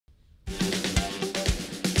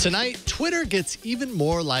Tonight, Twitter gets even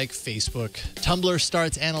more like Facebook. Tumblr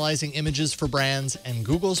starts analyzing images for brands, and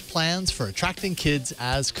Google's plans for attracting kids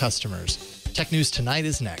as customers. Tech News Tonight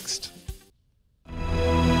is next.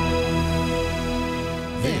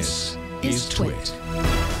 This is Twit.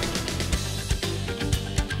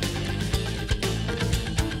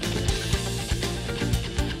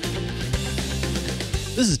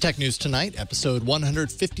 This is Tech News Tonight, episode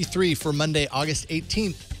 153 for Monday, August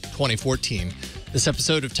 18th, 2014. This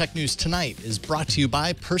episode of Tech News Tonight is brought to you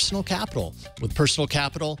by Personal Capital. With Personal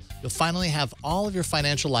Capital, you'll finally have all of your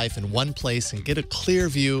financial life in one place and get a clear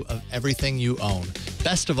view of everything you own.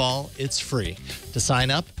 Best of all, it's free. To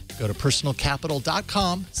sign up, go to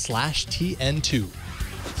personalcapital.com/TN2.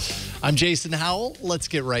 I'm Jason Howell. Let's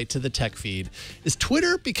get right to the tech feed. Is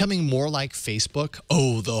Twitter becoming more like Facebook?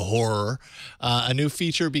 Oh, the horror. A new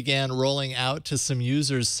feature began rolling out to some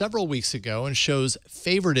users several weeks ago and shows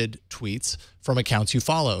favorited tweets from accounts you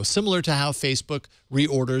follow. Similar to how Facebook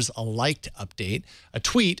reorders a liked update, a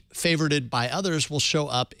tweet favorited by others will show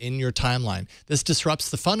up in your timeline. This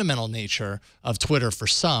disrupts the fundamental nature of Twitter for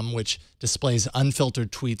some, which displays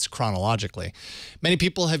unfiltered tweets chronologically. Many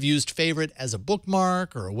people have used favorite as a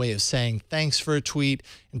bookmark or a way of saying thanks for a tweet,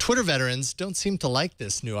 and Twitter veterans don't seem to like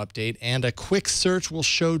this new update, and a quick search will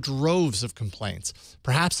show droves of complaints.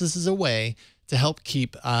 Perhaps this is a way to help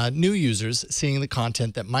keep new users seeing the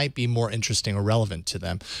content that might be more interesting or relevant to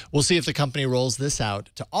them. We'll see if the company rolls this out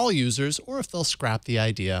to all users or if they'll scrap the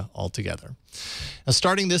idea altogether. Now,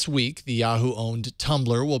 starting this week, the Yahoo-owned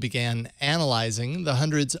Tumblr will begin analyzing the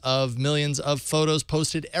hundreds of millions of photos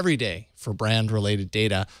posted every day for brand-related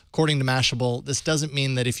data. According to Mashable, this doesn't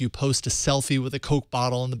mean that if you post a selfie with a Coke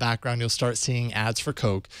bottle in the background, you'll start seeing ads for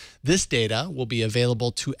Coke. This data will be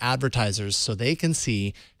available to advertisers so they can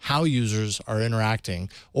see how users are interacting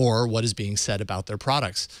or what is being said about their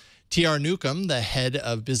products. T.R. Newcomb, the head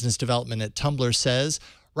of business development at Tumblr, says,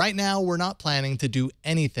 "Right now, we're not planning to do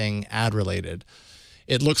anything ad-related."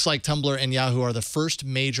 It looks like Tumblr and Yahoo are the first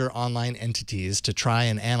major online entities to try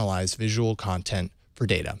and analyze visual content for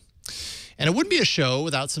data. And it wouldn't be a show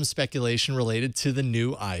without some speculation related to the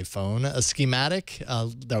new iPhone. A schematic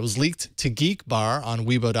that was leaked to GeekBar on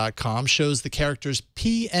Weibo.com shows the characters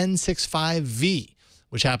PN65V,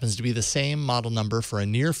 which happens to be the same model number for a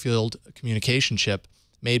near-field communication chip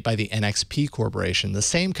made by the NXP Corporation, the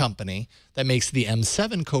same company that makes the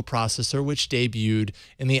M7 coprocessor, which debuted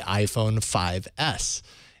in the iPhone 5S.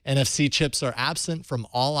 NFC chips are absent from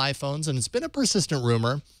all iPhones, and it's been a persistent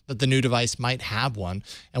rumor that the new device might have one.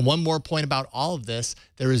 And one more point about all of this,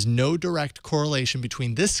 there is no direct correlation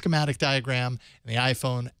between this schematic diagram and the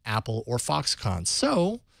iPhone, Apple, or Foxconn.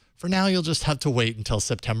 So for now, you'll just have to wait until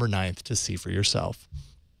September 9th to see for yourself.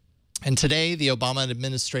 And today, the Obama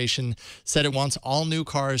administration said it wants all new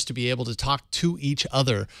cars to be able to talk to each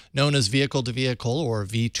other, known as vehicle-to-vehicle, or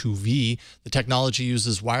V2V. The technology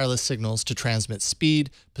uses wireless signals to transmit speed,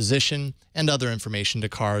 position, and other information to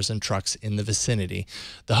cars and trucks in the vicinity.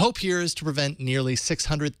 The hope here is to prevent nearly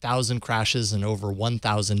 600,000 crashes and over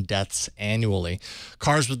 1,000 deaths annually.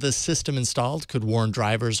 Cars with this system installed could warn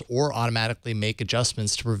drivers or automatically make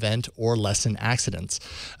adjustments to prevent or lessen accidents.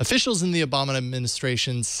 Officials in the Obama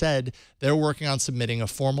administration said they're working on submitting a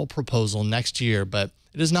formal proposal next year, but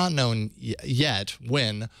it is not known yet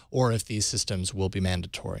when or if these systems will be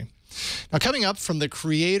mandatory. Now, coming up from the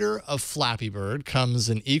creator of Flappy Bird comes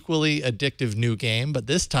an equally addictive new game, but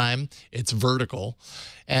this time it's vertical.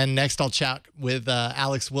 And next I'll chat with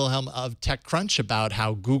Alex Wilhelm of TechCrunch about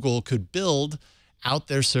how Google could build out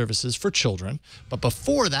their services for children. But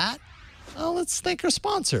before that, well, let's thank our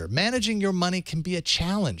sponsor. Managing your money can be a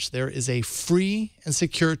challenge. There is a free and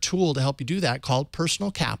secure tool to help you do that called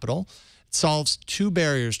Personal Capital. It solves two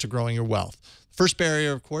barriers to growing your wealth. First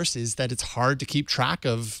barrier, of course, is that it's hard to keep track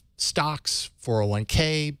of stocks,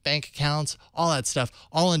 401k, bank accounts, all that stuff,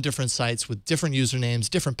 all on different sites with different usernames,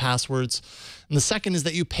 different passwords. And the second is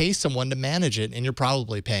that you pay someone to manage it, and you're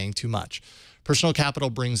probably paying too much. Personal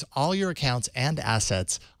Capital brings all your accounts and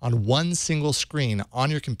assets on one single screen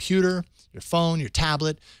on your computer, your phone, your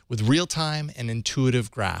tablet, with real-time and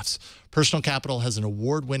intuitive graphs. Personal Capital has an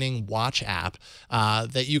award-winning watch app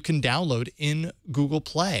that you can download in Google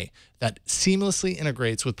Play that seamlessly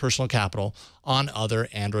integrates with Personal Capital on other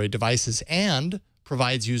Android devices and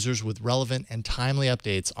provides users with relevant and timely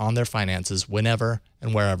updates on their finances whenever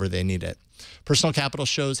and wherever they need it. Personal Capital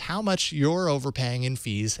shows how much you're overpaying in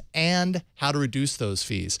fees and how to reduce those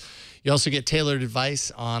fees. You also get tailored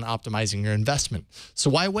advice on optimizing your investment. So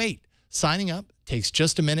why wait? Signing up takes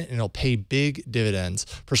just a minute and it'll pay big dividends.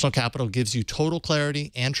 Personal Capital gives you total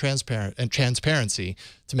clarity and transparency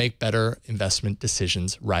to make better investment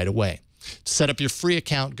decisions right away. To set up your free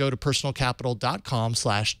account, go to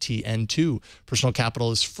personalcapital.com/TN2. Personal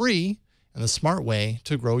Capital is free and the smart way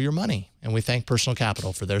to grow your money. And we thank Personal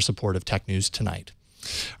Capital for their support of Tech News Tonight.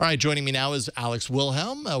 All right, joining me now is Alex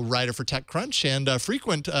Wilhelm, a writer for TechCrunch and a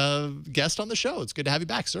frequent guest on the show. It's good to have you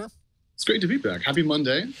back, sir. It's great to be back. Happy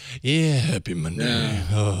Monday. Yeah, happy Monday. Yeah.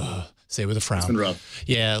 Oh, say with a frown. It's been rough.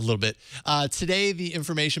 Yeah, a little bit. Today, the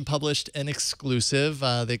information published an exclusive.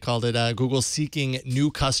 They called it Google seeking new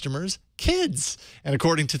customers, kids. And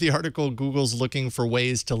according to the article, Google's looking for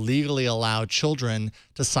ways to legally allow children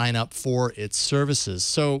to sign up for its services.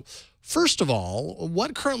 So, first of all,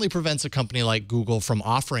 what currently prevents a company like Google from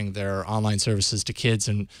offering their online services to kids,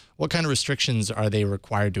 and what kind of restrictions are they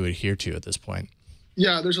required to adhere to at this point?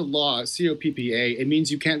 Yeah, there's a law, COPPA. It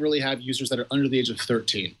means you can't really have users that are under the age of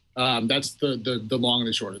 13. That's the long and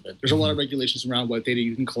the short of it. There's a lot of regulations around what data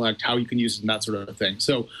you can collect, how you can use it, and that sort of thing.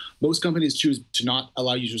 So most companies choose to not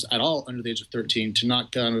allow users at all under the age of 13 to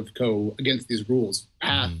not kind of go against these rules.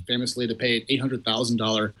 Path famously to pay an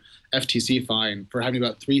 $800,000 FTC fine for having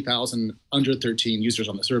about 3,000 under 13 users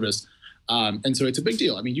on the service. And so it's a big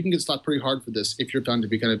deal. I mean, you can get slapped pretty hard for this if you're found to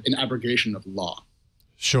be kind of an abrogation of law.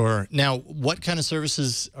 Sure. Now, what kind of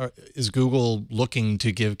services is Google looking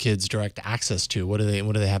to give kids direct access to? What do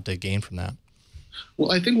they have to gain from that?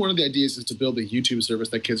 Well, I think one of the ideas is to build a YouTube service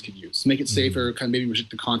that kids can use, make it safer, kind of maybe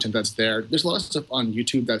restrict the content that's there. There's a lot of stuff on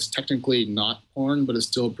YouTube that's technically not porn, but is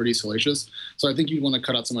still pretty salacious. So I think you'd want to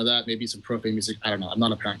cut out some of that, maybe some profane music. I don't know. I'm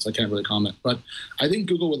not a parent, so I can't really comment. But I think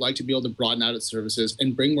Google would like to be able to broaden out its services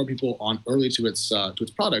and bring more people on early to its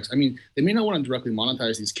products. I mean, they may not want to directly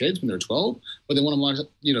monetize these kids when they're 12, but they want to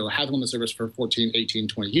have them on the service for 14, 18,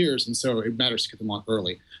 20 years. And so it matters to get them on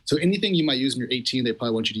early. So anything you might use when you're 18, they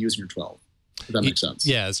probably want you to use when you're 12. If that makes sense.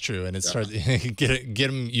 Yeah, it's true, and it's get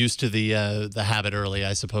them used to the habit early,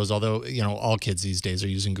 I suppose. Although all kids these days are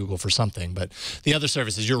using Google for something, but the other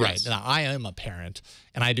services, you're right. Now, I am a parent,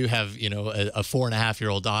 and I do have a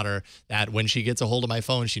 4.5-year-old daughter that when she gets a hold of my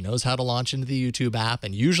phone, she knows how to launch into the YouTube app,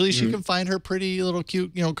 and usually she can find her pretty little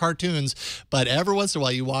cute cartoons. But every once in a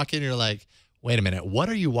while, you walk in, and you're like, wait a minute, what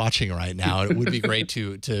are you watching right now? It would be great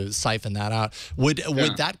to siphon that out. Would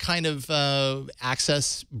that kind of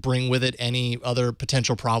access bring with it any other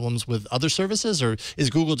potential problems with other services, or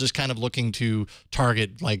is Google just kind of looking to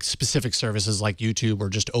target like specific services like YouTube, or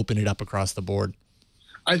just open it up across the board?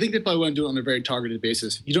 I think they probably want to do it on a very targeted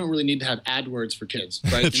basis. You don't really need to have AdWords for kids,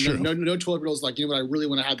 right? No 12-year-olds like, I really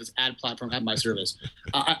want to have this ad platform at my service.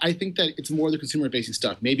 I think that it's more the consumer-facing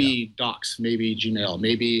stuff. Maybe Docs, maybe Gmail,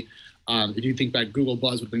 maybe if you think back, Google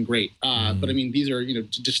Buzz would have been great. But I mean, these are,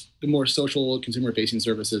 just the more social consumer-facing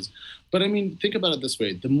services. But I mean, think about it this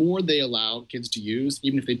way. The more they allow kids to use,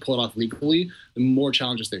 even if they pull it off legally, the more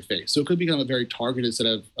challenges they face. So it could become a very targeted set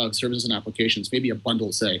of services and applications, maybe a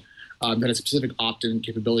bundle, say, that has specific opt-in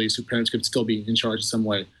capabilities so parents could still be in charge in some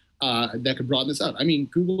way. That could broaden this out. I mean,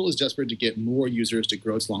 Google is desperate to get more users to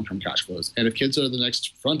grow its long-term cash flows. And if kids are the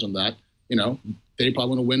next front on that, they probably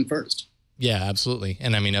want to win first. Yeah, absolutely.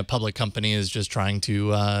 And I mean, a public company is just trying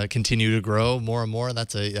to continue to grow more and more.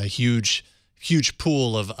 That's a huge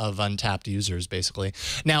pool of untapped users, basically.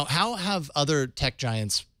 Now, how have other tech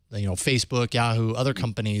giants, Facebook, Yahoo, other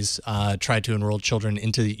companies tried to enroll children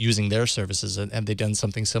into using their services? And have they done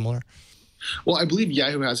something similar? Well, I believe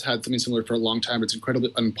Yahoo has had something similar for a long time. It's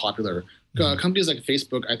incredibly unpopular. Companies like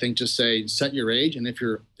Facebook, I think, just say set your age, and if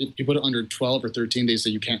you put it under 12 or 13, they say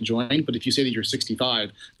you can't join. But if you say that you're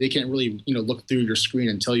 65, they can't really look through your screen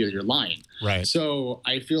and tell you that you're lying. Right. So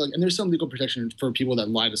I feel like, and there's some legal protection for people that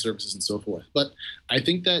lie to services and so forth. But I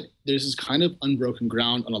think that this is kind of unbroken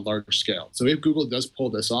ground on a large scale. So if Google does pull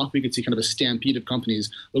this off, we could see kind of a stampede of companies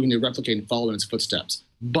looking to replicate and follow in its footsteps.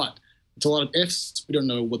 But it's a lot of ifs. We don't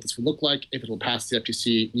know what this will look like, if it will pass the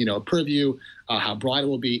FTC, purview, how broad it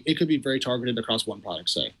will be. It could be very targeted across one product,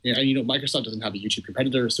 say. And Microsoft doesn't have a YouTube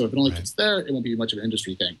competitor, so if it only fits there, it won't be much of an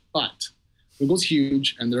industry thing. But Google's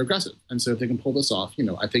huge and they're aggressive, and so if they can pull this off,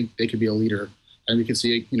 I think they could be a leader, and we could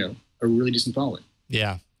see a really decent following.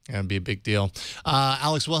 Yeah. That'd be a big deal.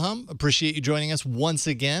 Alex Wilhelm, appreciate you joining us once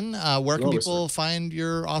again. Where can people find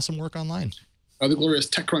your awesome work online? The glorious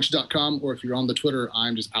techcrunch.com, or if you're on the Twitter,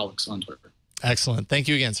 I'm just Alex on Twitter. Excellent. Thank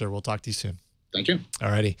you again, sir. We'll talk to you soon. Thank you. All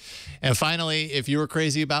righty. And finally, if you were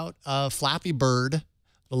crazy about Flappy Bird,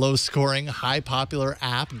 the low-scoring, high-popular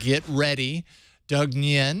app, get ready. Doug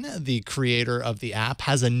Nguyen, the creator of the app,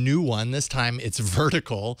 has a new one. This time it's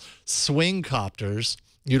vertical, swing copters.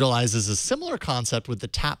 utilizes a similar concept with the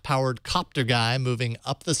tap-powered copter guy moving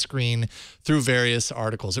up the screen through various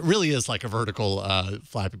articles. It really is like a vertical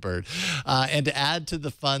Flappy Bird. And to add to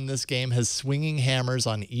the fun, this game has swinging hammers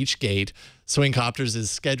on each gate. Swing Copters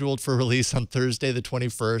is scheduled for release on Thursday the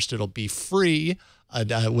 21st. It'll be free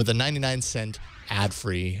with a 99-cent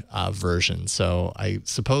ad-free version. So I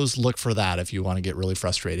suppose look for that if you want to get really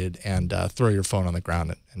frustrated and throw your phone on the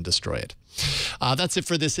ground and destroy it. That's it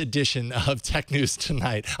for this edition of Tech News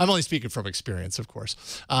Tonight. I'm only speaking from experience, of course.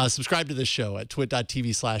 Subscribe to this show at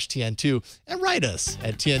twit.tv/TN2 and write us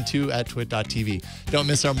at tn2@twit.tv. Don't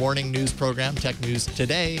miss our morning news program, Tech News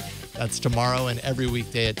Today. That's tomorrow and every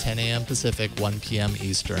weekday at 10 a.m. Pacific, 1 p.m.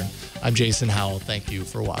 Eastern. I'm Jason Howell. Thank you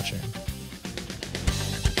for watching.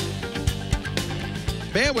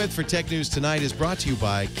 Bandwidth for Tech News Tonight is brought to you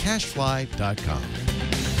by CashFly.com.